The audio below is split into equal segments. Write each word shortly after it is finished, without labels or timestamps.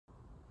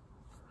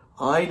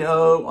I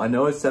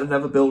know I said I'd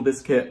never build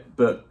this kit,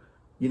 but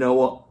you know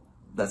what?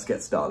 Let's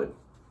get started.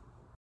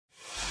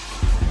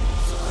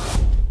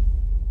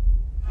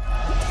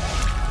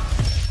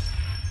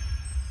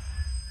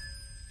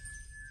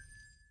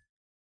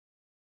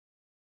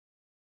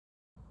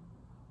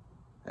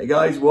 Hey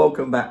guys,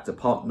 welcome back to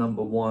part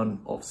number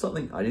 1 of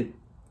something I didn't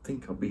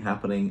think would be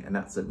happening, and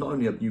that's not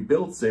only a new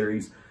build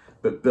series,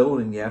 but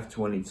building the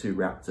F-22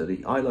 Raptor,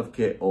 the I Love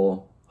kit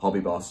or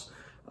HobbyBoss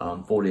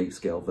 48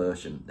 scale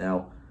version.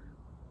 Now,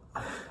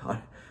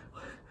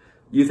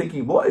 you're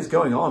thinking, what is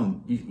going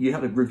on? You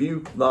had a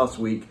review last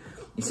week,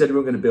 you said you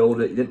were going to build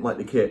it, you didn't like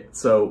the kit,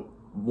 so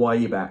why are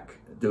you back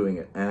doing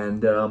it?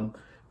 And a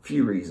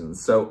few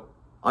reasons. So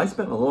I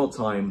spent a lot of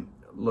time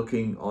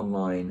looking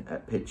online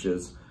at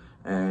pictures,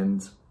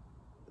 and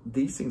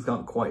these things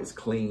aren't quite as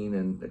clean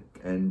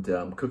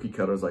and cookie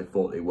cutter as I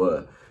thought they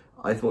were.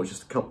 I thought it was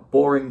just a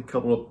boring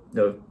couple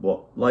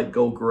of light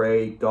gold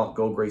gray, dark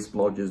gold gray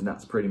splodges, and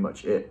that's pretty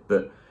much it.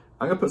 But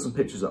I'm gonna put some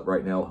pictures up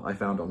right now I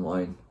found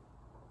online,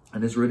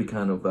 and this really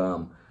kind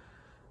of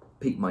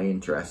piqued my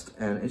interest.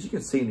 And as you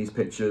can see in these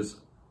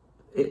pictures,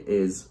 it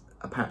is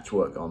a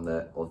patchwork on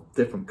there of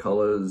different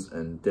colors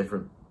and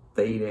different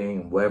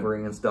fading and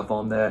weathering and stuff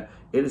on there.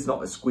 It is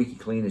not as squeaky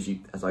clean as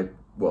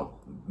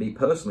me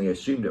personally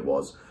assumed it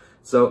was.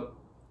 So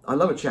I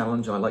love a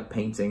challenge, and I like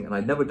painting, and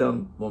I'd never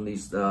done one of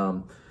these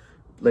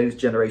latest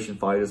generation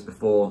fighters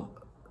before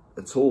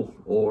at all,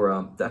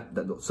 or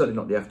certainly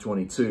not the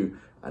F-22,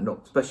 and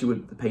not especially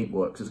with the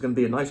paintwork. So it's going to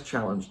be a nice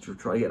challenge to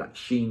try to get that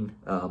sheen,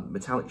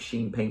 metallic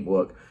sheen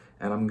paintwork,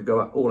 and I'm going to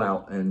go all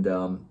out, and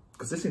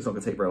because this thing's not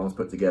going to take very long to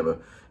put together,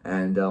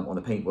 and on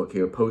the paintwork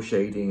here, post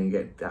shading and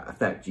get that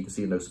effect you can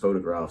see in those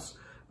photographs,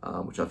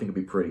 which I think would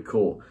be pretty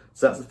cool.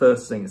 So that's the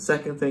first thing. The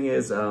second thing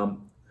is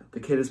the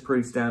kit is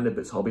pretty standard,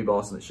 but it's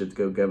HobbyBoss and it should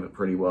go together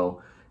pretty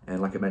well. And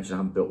like I mentioned, I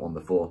haven't built one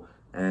before.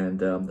 And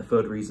the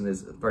third reason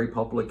is a very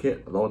popular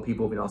kit. A lot of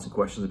people have been asking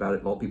questions about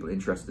it. A lot of people are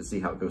interested to see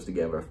how it goes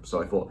together.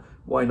 So I thought,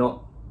 why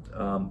not?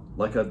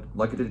 Like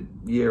I did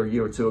a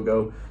year or two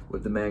ago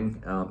with the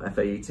Meng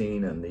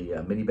FA-18 and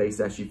the mini base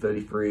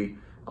SU-33.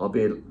 I'll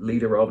be a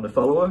leader rather than a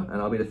follower,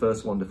 and I'll be the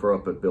first one to throw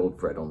up a build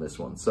thread on this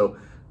one. So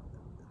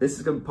this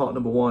is going to be part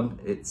number 1.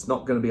 It's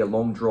not going to be a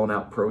long drawn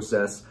out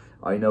process.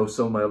 I know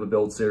some of my other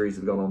build series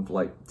have gone on for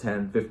like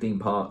 10, 15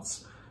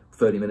 parts,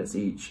 30 minutes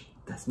each.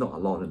 There's not a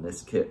lot in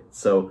this kit.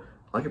 So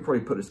I could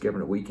probably put this together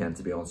in a weekend,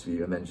 to be honest with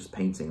you, and then just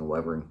painting and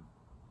weathering.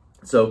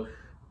 So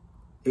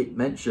it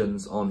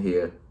mentions on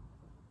here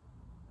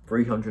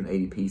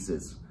 380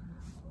 pieces.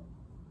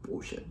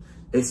 Bullshit.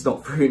 It's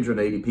not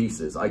 380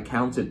 pieces. I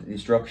counted the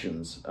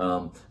instructions,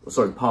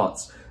 sorry,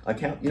 parts. I've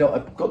got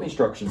the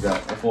instructions out.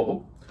 I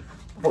thought,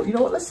 you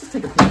know what, let's just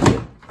take a peek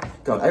here.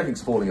 God,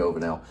 everything's falling over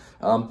now.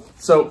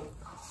 So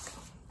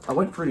I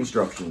went through the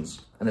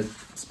instructions, and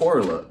spoiler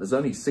alert, there's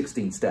only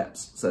 16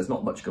 steps, so there's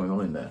not much going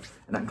on in there,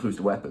 and that includes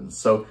the weapons.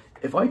 So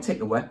if I take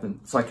the weapon,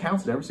 so I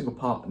counted every single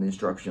part in the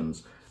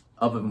instructions,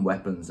 other than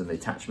weapons and the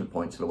attachment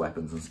points for the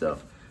weapons and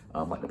stuff,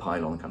 like the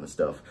pylon kind of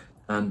stuff,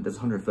 and there's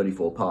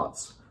 134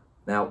 parts.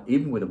 Now,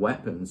 even with the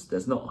weapons,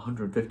 there's not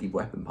 150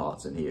 weapon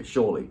parts in here,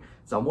 surely.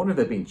 So I'm wondering if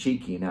they're being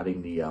cheeky and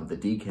adding the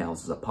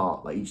decals as a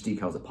part, like each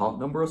decal is a part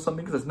number or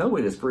something, because there's no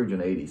way there's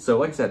 380. So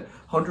like I said,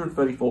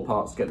 134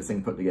 parts to get this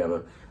thing put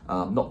together.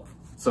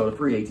 So the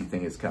 380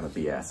 thing is kind of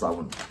BS.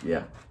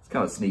 It's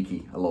kind of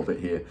sneaky a little bit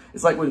here.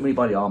 It's like when you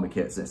buy the armor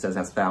kits and it says it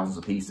has thousands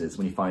of pieces,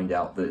 when you find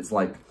out that it's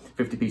like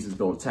 50 pieces to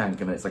build a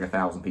tank and then it's like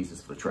 1,000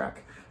 pieces for the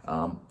track.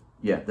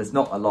 There's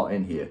not a lot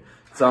in here.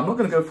 So I'm not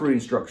going to go through the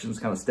instructions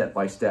kind of step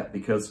by step,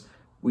 because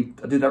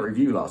I did that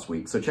review last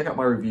week. So check out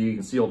my review, you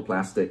can see all the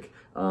plastic.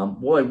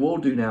 What I will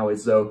do now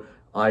is, though,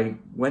 I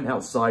went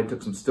outside,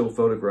 took some still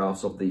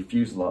photographs of the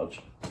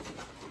fuselage.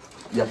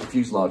 The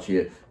fuselage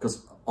here,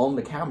 because on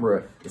the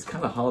camera, it's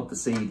kind of hard to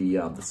see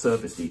the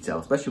surface detail,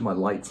 especially with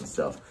my lights and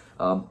stuff.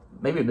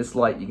 Maybe in this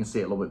light, you can see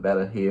it a little bit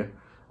better here.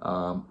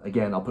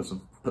 Again, I'll put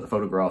the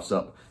photographs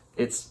up.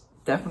 It's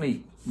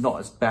definitely not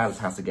as bad as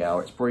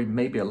Hasegawa. It's probably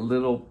maybe a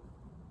little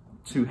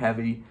too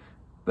heavy,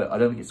 but I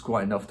don't think it's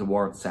quite enough to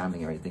warrant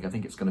sanding or anything. I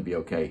think it's going to be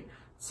okay.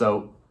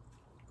 So,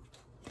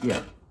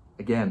 yeah,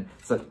 again,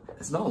 so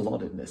it's not a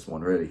lot in this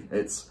one, really.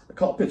 The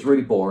cockpit's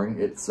really boring.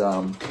 It's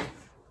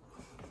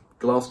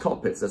glass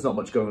cockpits. There's not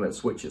much going on at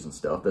switches and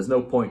stuff. There's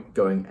no point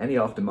going any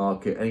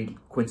aftermarket, any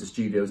Quinta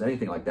Studios,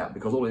 anything like that,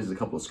 because all it is a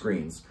couple of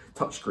screens,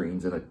 touch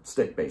screens and a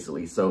stick,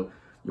 basically. So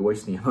you're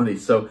wasting your money.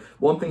 So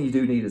one thing you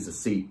do need is a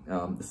seat.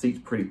 The seat's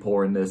pretty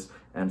poor in this,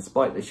 and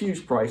despite the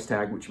huge price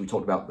tag, which we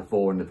talked about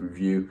before in the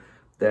review,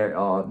 there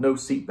are no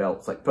seat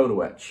belts like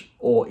photo etch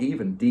or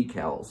even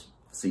decals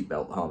seat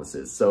belt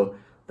harnesses. So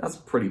that's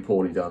pretty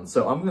poorly done.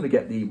 So I'm going to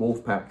get the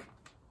Wolfpack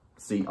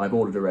seat. I've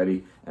ordered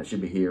already, and it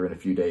should be here in a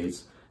few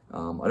days.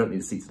 I don't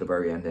need the seats at the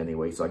very end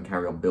anyway, so I can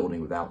carry on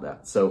building without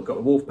that. So got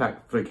the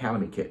Wolfpack for the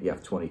Academy kit, the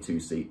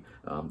F-22 seat,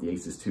 the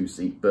Aces 2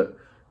 seat, but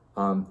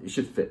it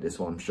should fit this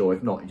one, I'm sure.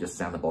 If not, you just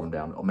sand the bottom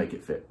down or make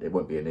it fit. It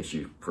won't be an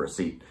issue for a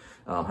seat.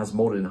 Has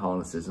molded in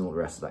harnesses and all the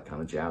rest of that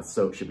kind of jazz,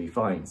 so it should be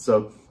fine.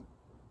 So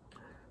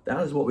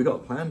that is what we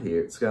got planned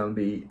here. It's going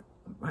to be,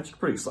 I'm actually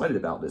pretty excited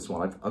about this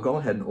one. I've gone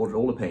ahead and ordered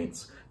all the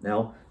paints.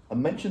 Now, I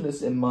mentioned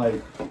this in my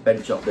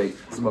bench update,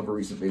 some other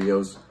recent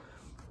videos.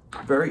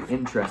 Very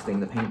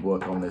interesting, the paint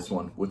work on this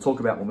one. We'll talk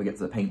about when we get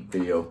to the paint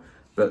video,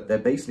 but they're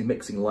basically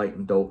mixing light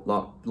and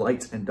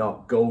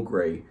dark gold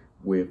gray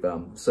with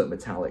certain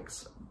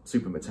metallics,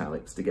 super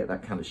metallics, to get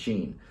that kind of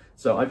sheen.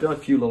 So I've done a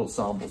few little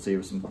samples here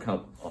with some kind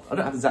of, I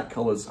don't have exact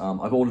colors.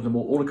 I've ordered them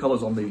all the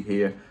colors on the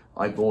here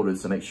I've ordered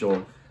to make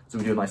sure. So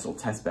we do a nice little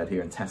test bed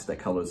here and test their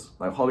colors.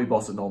 Like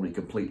HobbyBoss are normally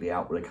completely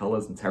out with their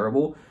colors and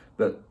terrible,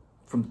 but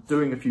from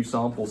doing a few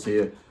samples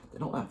here, they're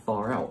not that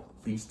far out,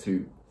 these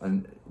two.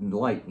 And in the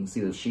light, you can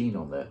see the sheen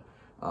on there.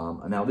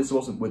 And now this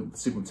wasn't with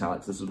super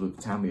metallics, this was with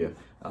Tamiya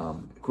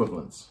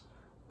equivalents.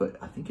 But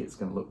I think it's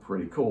going to look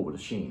pretty cool with a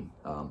sheen.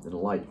 In the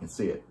light, you can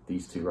see it,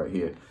 these two right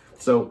here.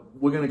 So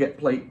we're going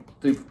to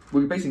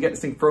we basically get this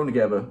thing thrown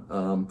together,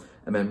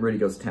 and then really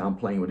go to town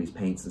playing with these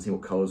paints and see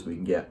what colors we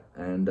can get.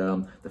 And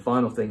the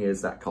final thing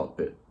is that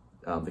cockpit,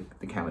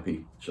 the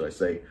canopy, should I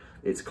say.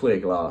 It's clear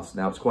glass.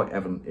 Now it's quite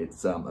evident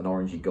it's an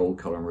orangey gold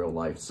color in real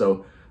life.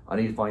 So I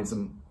need to find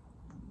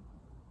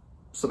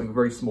something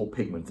very small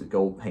pigmented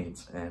gold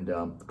paint and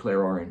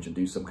clear orange and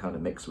do some kind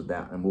of mix with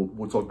that, and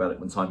we'll talk about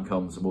it when time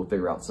comes, and we'll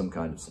figure out some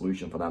kind of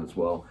solution for that as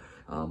well.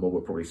 Or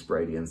we'll probably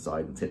spray the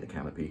inside and tint the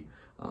canopy,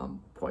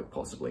 quite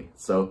possibly.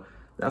 So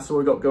that's what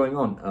we got going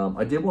on.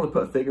 I did want to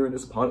put a figure in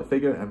this pilot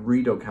figure, and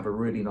Redog have a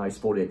really nice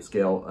 48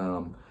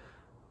 scale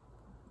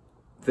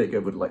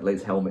figure with like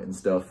latest helmet and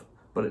stuff,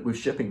 but with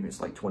shipping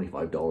it's like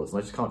 $25, and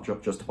I just can't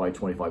justify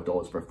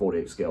 $25 for a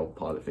 48 scale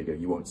pilot figure.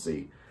 You won't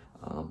see.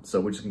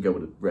 So we're just gonna go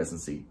with a resin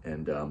seat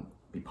and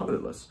be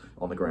pilotless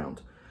on the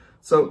ground.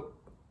 So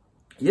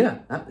yeah,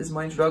 that is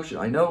my introduction.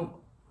 I know,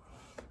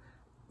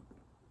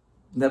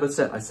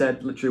 I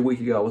said literally a week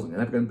ago I wasn't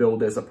ever gonna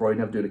build this, I'd probably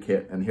never do the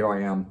kit, and here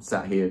I am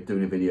sat here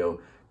doing a video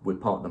with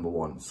part number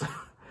 1.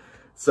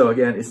 So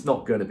again, it's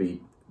not gonna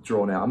be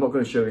drawn out. I'm not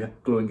gonna show you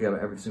gluing together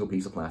every single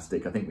piece of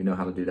plastic. I think we know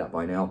how to do that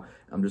by now.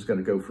 I'm just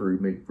gonna go through,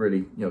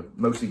 really,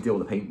 mostly deal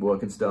with the paint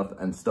work and stuff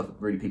that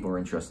really people are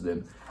interested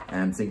in,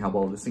 and seeing how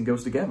well this thing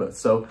goes together.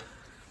 So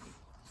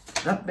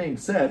that being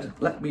said,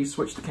 let me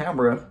switch the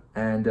camera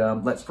and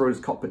let's throw this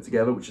cockpit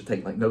together, which should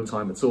take like no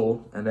time at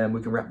all, and then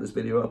we can wrap this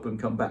video up and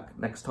come back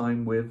next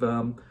time with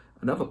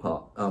another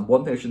part.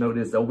 One thing I should note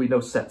is there'll be no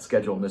set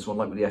schedule on this one,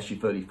 like with the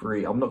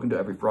SG-33. I'm not gonna do it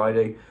every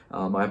Friday.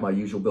 I have my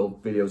usual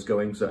build videos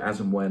going, so as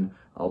and when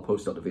I'll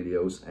post up the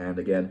videos. And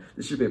again,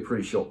 this should be a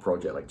pretty short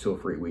project, like 2 or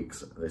 3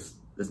 weeks.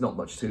 There's not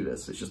much to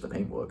this, it's just the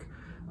paintwork.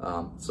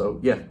 So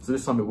yeah, so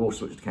this time we will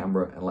switch the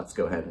camera and let's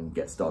go ahead and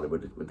get started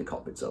with the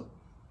cockpits up.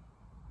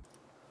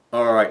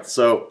 Alright,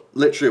 so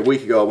literally a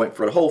week ago I went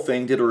through the whole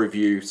thing, did a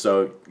review,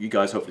 so you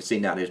guys hopefully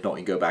seen that, and if not,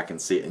 you can go back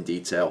and see it in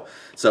detail.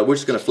 So we're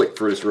just going to flick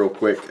through this real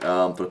quick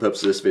for the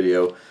purpose of this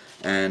video,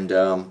 and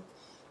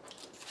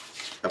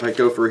if I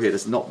go through here,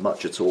 there's not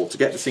much at all. To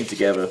get this thing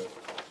together,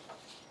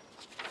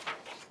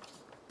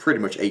 pretty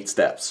much 8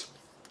 steps,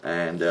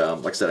 and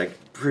like I said, I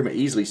pretty much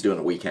easily do it on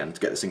a weekend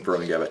to get this thing thrown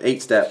together. 8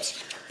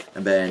 steps,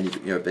 and then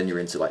then you're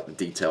into like the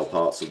detail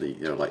parts of the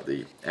like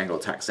the angle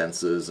attack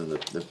sensors and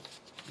the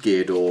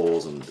gear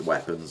doors and the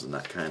weapons and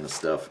that kind of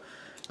stuff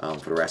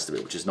for the rest of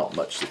it, which is not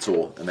much at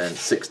all. And then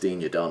 16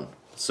 you're done.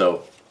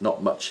 So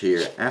not much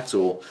here at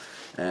all,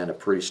 and a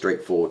pretty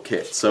straightforward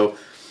kit. So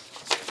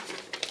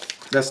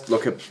let's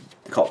look at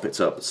the cockpits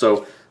up.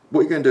 So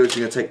what you're going to do is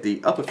you're going to take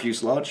the upper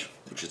fuselage,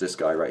 which is this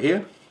guy right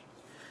here,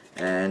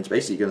 and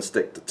basically you're going to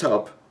stick the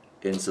tub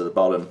into the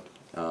bottom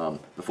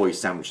before you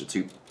sandwich the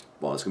two.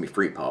 Well, it's going to be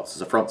 3 parts.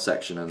 There's a front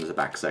section and there's a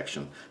back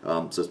section.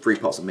 So there's 3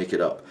 parts that make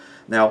it up.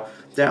 Now,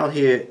 down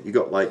here, you've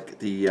got like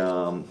the,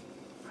 I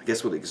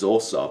guess what the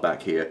exhausts are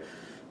back here.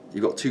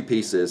 You've got 2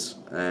 pieces,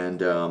 and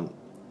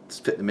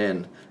just fit them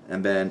in.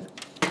 And then,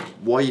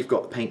 while you've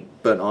got the paint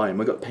burnt iron,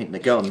 we've got the paint in the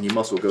gun, you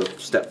must well go a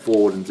step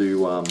forward and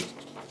do,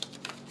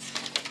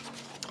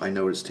 I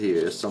noticed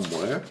here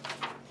somewhere,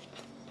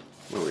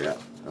 where are we at?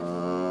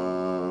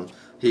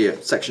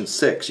 Here, section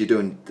 6, you're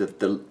doing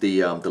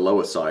the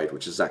lower side,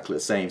 which is exactly the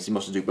same, so you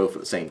must do both at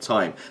the same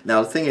time.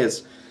 Now the thing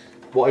is,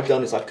 what I've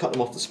done is I've cut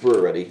them off the sprue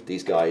already,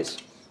 these guys,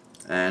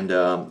 and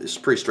it's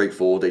pretty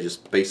straightforward. They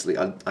just basically,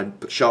 I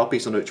put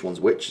Sharpies on which one's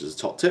which as a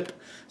top tip,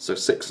 so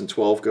 6 and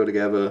 12 go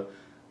together,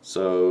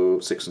 so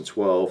 6 and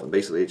 12, and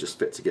basically they just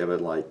fit together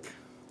like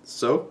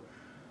so,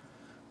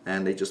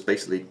 and they just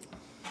basically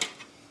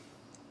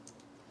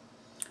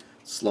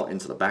slot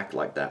into the back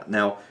like that.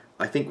 Now,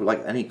 I think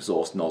like any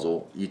exhaust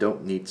nozzle, you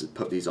don't need to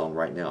put these on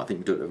right now. I think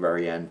you do it at the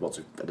very end once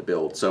we're at the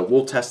build. So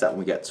we'll test that when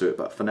we get to it,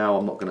 but for now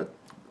I'm not going to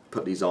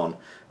put these on.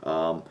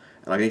 And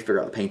I need to figure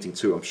out the painting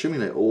too. I'm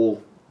assuming they're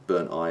all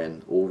burnt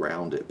iron all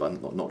round it,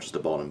 but not just the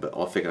bottom, but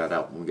I'll figure that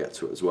out when we get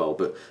to it as well.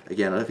 But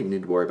again, I don't think you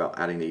need to worry about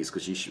adding these,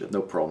 because you should have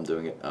no problem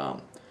doing it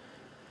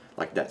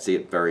like that. See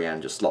at the very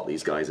end, just slot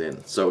these guys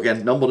in. So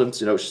again, number them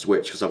so you know which is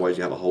which, because otherwise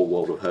you have a whole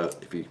world of hurt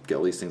if you get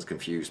all these things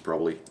confused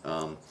probably.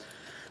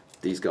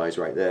 These guys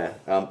right there.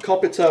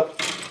 Cockpit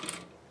up.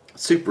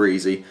 Super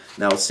easy.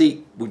 Now the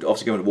seat, we're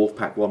obviously going to the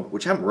Wolfpack one,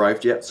 which haven't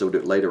arrived yet, so we'll do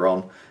it later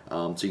on.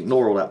 So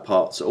ignore all that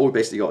part. So all we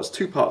basically got is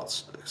 2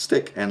 parts,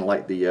 stick and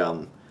like the,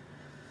 I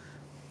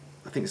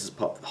think this is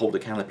part hold the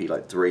canopy,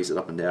 like to raise it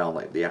up and down,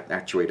 like the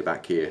actuator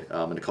back here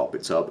in the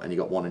cockpit tub, and you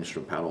got 1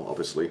 instrument panel,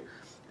 obviously,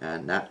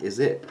 and that is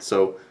it.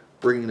 So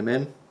bringing them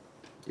in,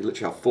 you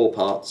literally have 4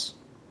 parts,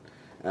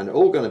 and they're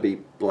all going to be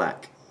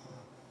black.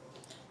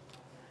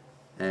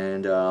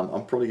 And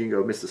I'm probably going to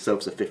go Mr.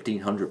 Soap's a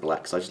 1500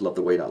 black, because I just love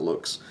the way that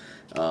looks.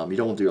 You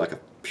don't want to do like a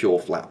pure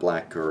flat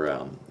black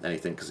or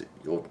anything, because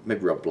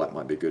maybe rubber black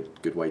might be a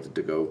good way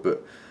to go,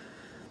 but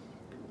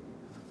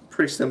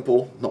pretty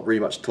simple, not really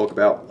much to talk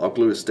about. I'll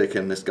glue the stick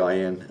in, this guy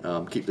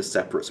in, keep this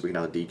separate so we can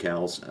add the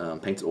decals,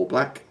 paint it all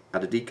black,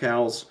 add the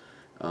decals,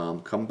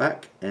 come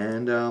back,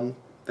 and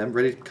then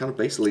ready to kind of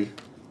basically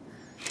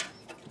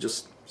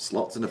just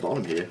slots in the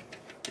bottom here,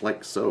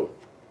 like so.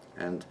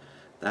 And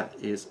that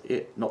is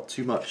it, not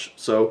too much.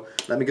 So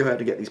let me go ahead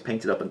and get these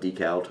painted up and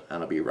decaled,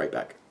 and I'll be right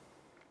back.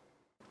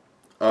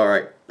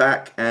 Alright,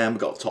 back, and we've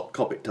got the top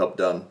cockpit tub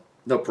done.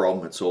 No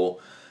problem at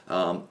all.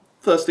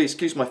 Firstly,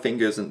 excuse my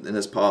fingers in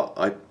this part.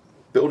 I'm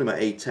building my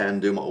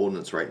A10, doing my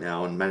ordnance right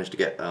now, and managed to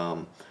get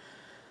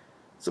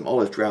some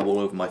olive drab all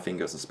over my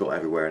fingers and spilt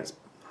everywhere, and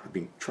I've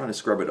been trying to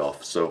scrub it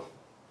off. So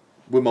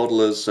we're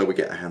modelers, so we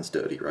get our hands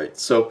dirty, right?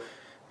 So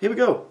here we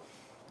go.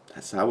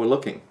 That's how we're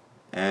looking,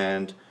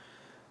 and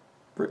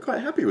we're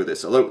quite happy with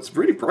this, although it's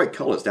really bright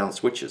colours down the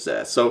switches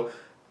there. So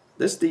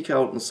this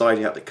decal on the side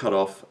you have to cut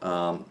off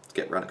to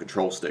get around a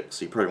control stick,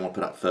 so you probably want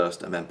to put that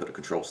first and then put a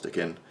control stick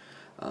in.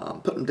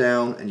 Put them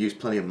down and use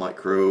plenty of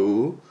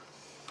micro,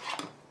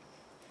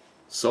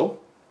 so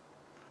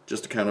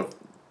just to kind of,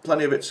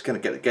 plenty of it, just kind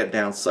of get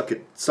down, sucks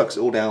it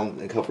all down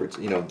and cover it,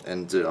 you know,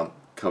 and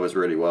covers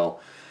really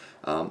well.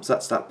 So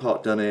that's that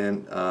part done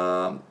in.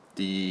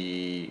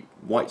 The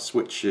white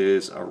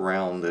switches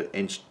around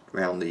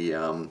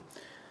the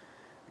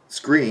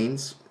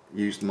screens,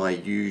 used my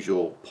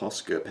usual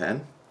Posca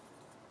pen.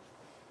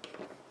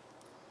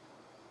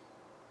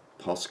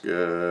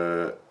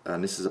 Posca,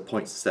 and this is a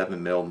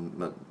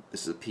 0.7mm.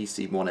 This is a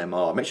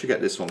PC1MR. Make sure you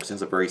get this one because it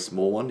has a very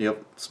small one. You have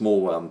a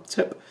small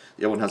tip.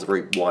 The other one has a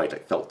very wide,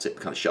 like felt tip,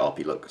 kind of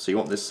sharpie look. So you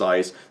want this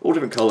size, all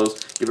different colours.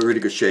 Give it a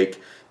really good shake,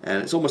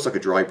 and it's almost like a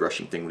dry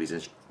brushing thing with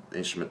these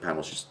instrument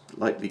panels. Just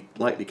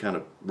lightly kind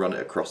of run it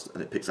across,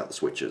 and it picks out the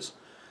switches,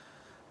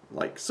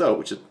 like so,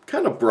 which is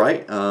kind of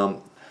bright.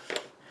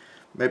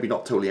 Maybe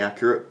not totally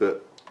accurate,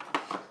 but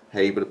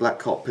hey, with a black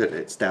cockpit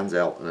it stands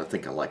out, and I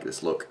think I like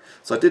this look.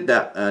 So I did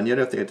that, and the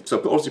other thing, so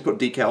obviously put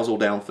decals all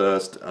down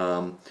first,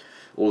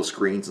 all the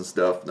screens and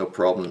stuff, no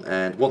problem.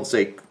 And once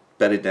they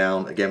bedded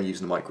down, again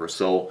using the micro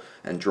sole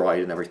and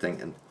dried and everything,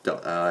 and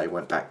I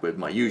went back with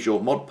my usual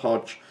Mod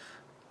Podge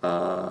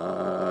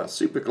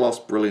Super Gloss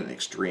Brilliant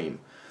Extreme.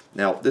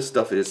 Now this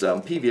stuff is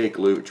PVA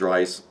glue. It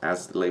dries,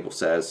 as the label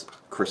says,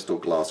 crystal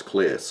glass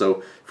clear.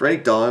 So for any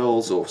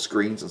dials or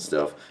screens and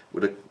stuff,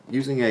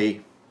 using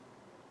a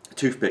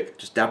toothpick,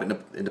 just dab it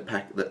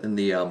in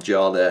the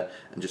jar there,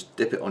 and just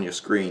dip it on your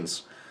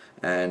screens.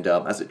 And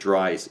as it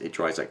dries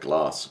like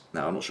glass.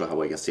 Now I'm not sure how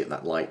well you can see it in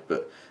that light,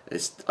 but I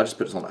just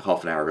put this on like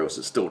half an hour ago,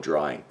 so it's still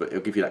drying. But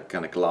it'll give you that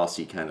kind of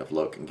glassy kind of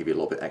look and give you a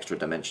little bit extra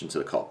dimension to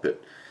the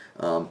cockpit.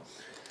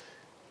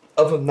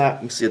 Other than that,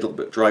 you can see a little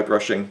bit of dry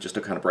brushing just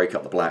to kind of break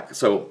up the black.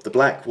 So the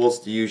black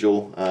was the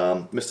usual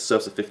Mr.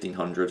 Surf's a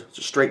 1500,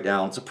 just straight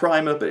down. It's a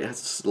primer, but it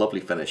has this lovely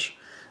finish.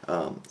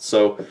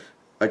 So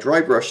I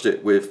dry brushed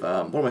it with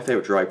one of my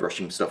favorite dry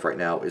brushing stuff right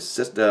now is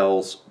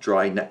Citadel's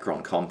Dry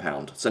Necron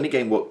Compound. So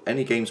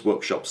any Games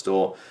Workshop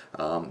store,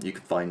 you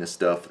can find this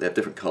stuff. They have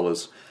different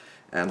colors,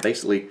 and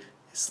basically,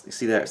 you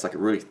see there, it's like a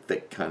really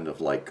thick kind of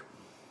like,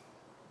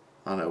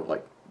 I don't know,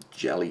 like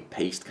jelly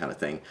paste kind of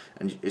thing,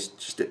 and it's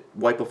just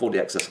wipe off all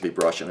the excess of the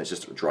brush, and it's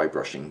just dry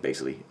brushing,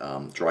 basically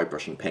dry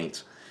brushing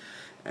paint.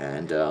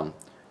 And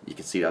you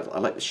can see that I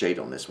like the shade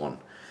on this one.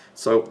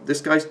 So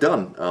this guy's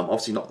done.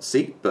 Obviously not the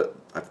seat, but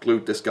I've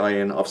glued this guy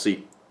in.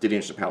 Obviously did the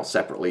instrument panel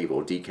separately,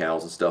 or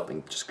decals and stuff,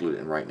 and just glued it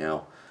in right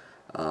now.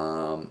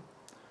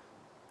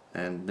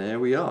 And there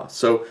we are.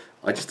 So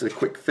I just did a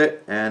quick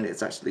fit, and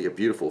it's actually a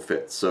beautiful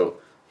fit. So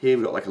here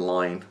we've got like a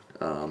line,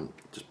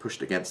 just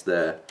pushed against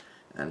there,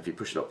 and if you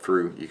push it up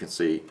through, you can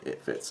see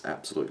it fits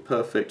absolutely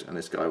perfect, and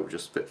this guy will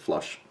just fit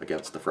flush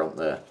against the front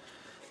there.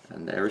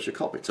 And there is your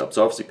cockpit tub.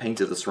 So obviously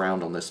painted the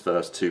surround on this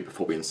first too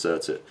before we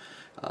insert it.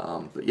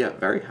 But yeah,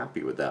 very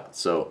happy with that.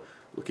 So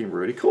looking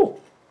really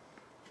cool.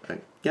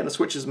 Again, the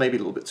switches maybe a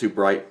little bit too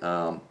bright,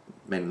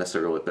 maybe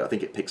necessarily, but I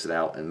think it picks it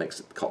out and makes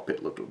the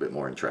cockpit look a little bit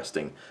more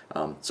interesting.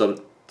 So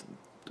the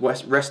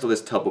rest of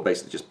this tub will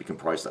basically just be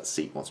comprised of that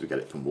seat once we get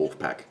it from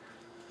Wolfpack.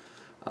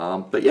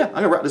 But yeah, I'm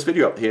going to wrap this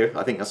video up here.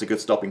 I think that's a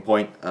good stopping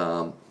point.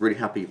 Really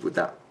happy with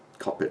that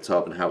cockpit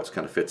tub and how it's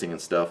kind of fitting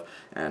and stuff,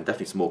 and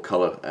definitely some more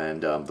colour,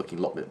 and looking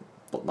a lot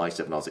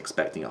nicer than I was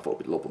expecting. I thought it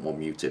would be a little bit more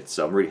muted,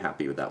 so I'm really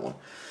happy with that one.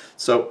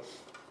 So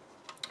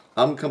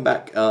I'm going to come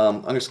back,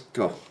 I'm going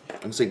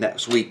to say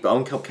next week, but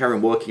I'm going to carry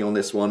on working on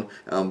this one,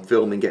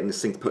 filming, getting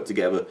this thing put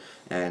together,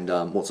 and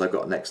once I've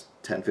got a next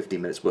 10-15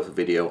 minutes worth of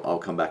video, I'll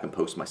come back and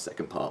post my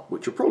second part,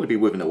 which will probably be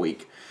within a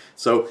week.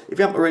 So if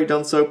you haven't already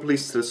done so,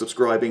 please consider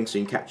subscribing so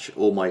you can catch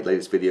all my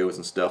latest videos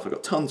and stuff. I've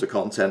got tons of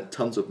content,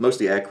 tons of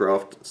mostly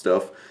aircraft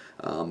stuff,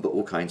 but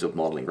all kinds of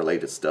modeling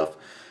related stuff.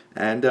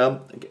 And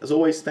as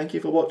always, thank you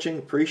for watching,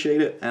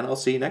 appreciate it, and I'll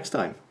see you next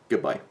time.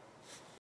 Goodbye.